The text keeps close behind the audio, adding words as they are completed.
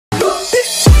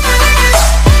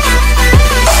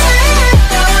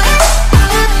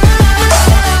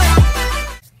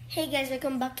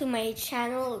welcome back to my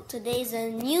channel. Today is a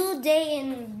new day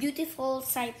in beautiful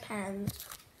Saipan.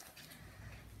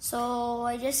 So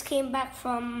I just came back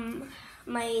from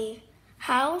my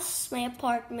house, my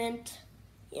apartment.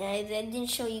 Yeah, I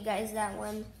didn't show you guys that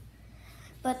one.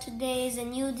 But today is a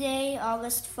new day,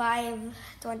 August 5,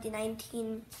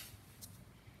 2019.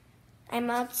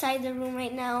 I'm outside the room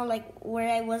right now, like where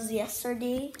I was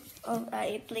yesterday. Oh,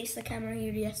 I placed the camera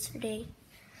here yesterday.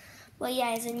 Well,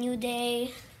 yeah, it's a new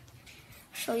day.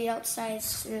 Show you outside.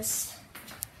 It's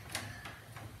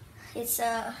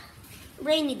a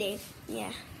rainy day.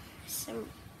 Yeah, it's a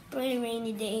pretty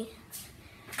rainy day.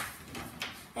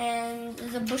 And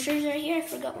the bushers are here. I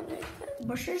forgot what they're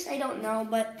bushers. I don't know,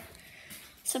 but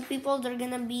some people, they're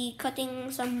gonna be cutting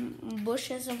some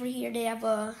bushes over here. They have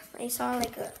I saw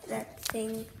like that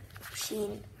thing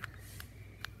machine.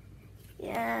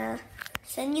 Yeah,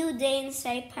 it's a new day in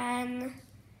Saipan.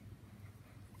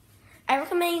 I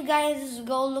recommend you guys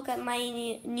go look at my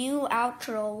new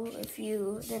outro if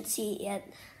you didn't see it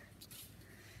yet.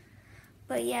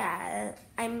 But yeah,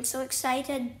 I'm so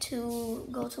excited to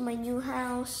go to my new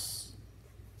house.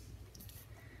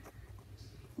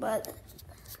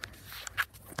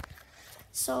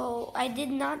 So I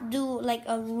did not do like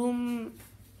a room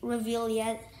reveal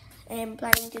yet. I'm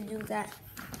planning to do that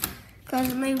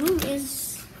because my room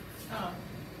is a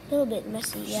little bit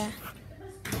messy.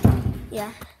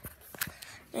 Yeah.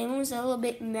 My room's a little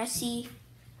bit messy.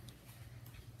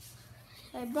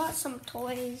 I brought some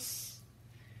toys,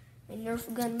 my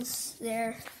Nerf guns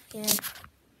there. Yeah.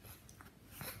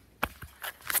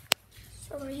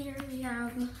 So over here we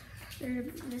have,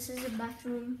 this is a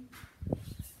bathroom.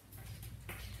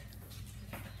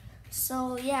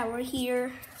 So yeah, we're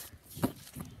here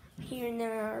in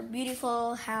our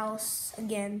beautiful house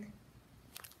again.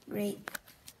 Great.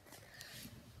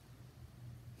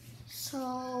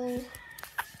 So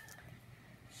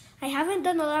I haven't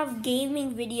done a lot of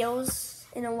gaming videos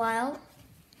in a while.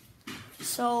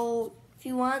 So if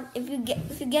you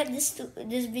get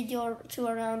this video to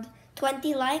around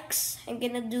 20 likes, I'm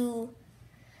gonna do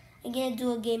a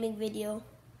gaming video.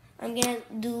 I'm gonna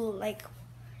do like,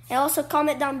 and also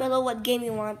comment down below what game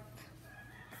you want.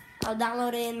 I'll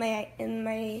download it in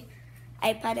my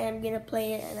iPad and I'm gonna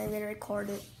play it and I'm gonna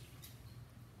record it.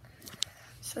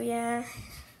 So yeah,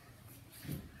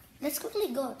 let's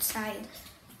quickly go outside.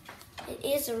 It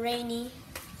is rainy,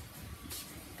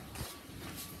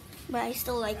 but I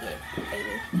still like it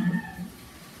rainy.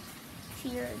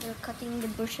 Here they're cutting the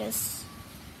bushes.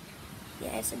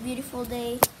 Yeah, it's a beautiful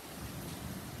day.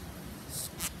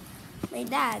 My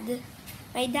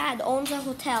dad owns a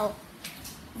hotel.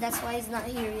 That's why he's not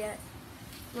here yet,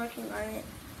 working on it.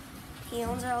 He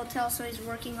owns a hotel, so he's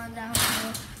working on that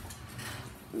hotel.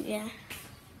 Yeah.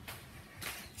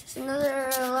 Just another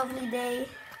lovely day.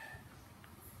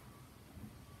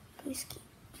 Please keep.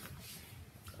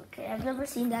 Okay, I've never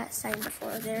seen that sign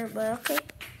before there, but okay.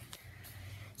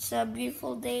 It's a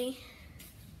beautiful day.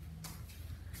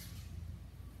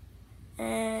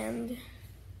 And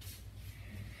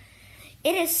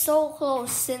it is so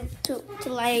close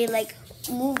till I like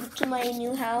move to my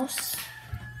new house.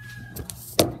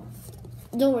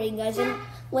 Don't worry guys,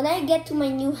 when I get to my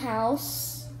new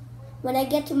house,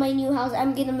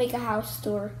 I'm gonna make a house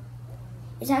tour.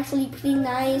 It's actually pretty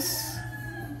nice.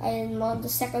 I'm on the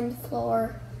second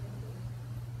floor.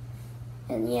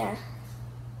 And yeah.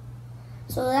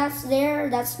 So that's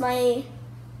my,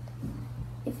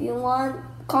 if you want,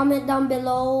 comment down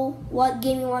below what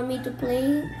game you want me to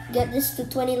play. Get this to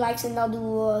 20 likes and I'll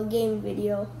do a game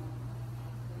video.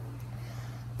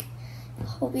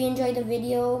 Hope you enjoyed the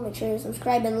video. Make sure you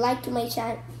subscribe and like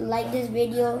this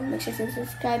video. Make sure to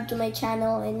subscribe to my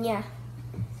channel, and yeah.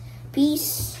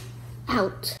 Peace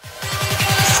out.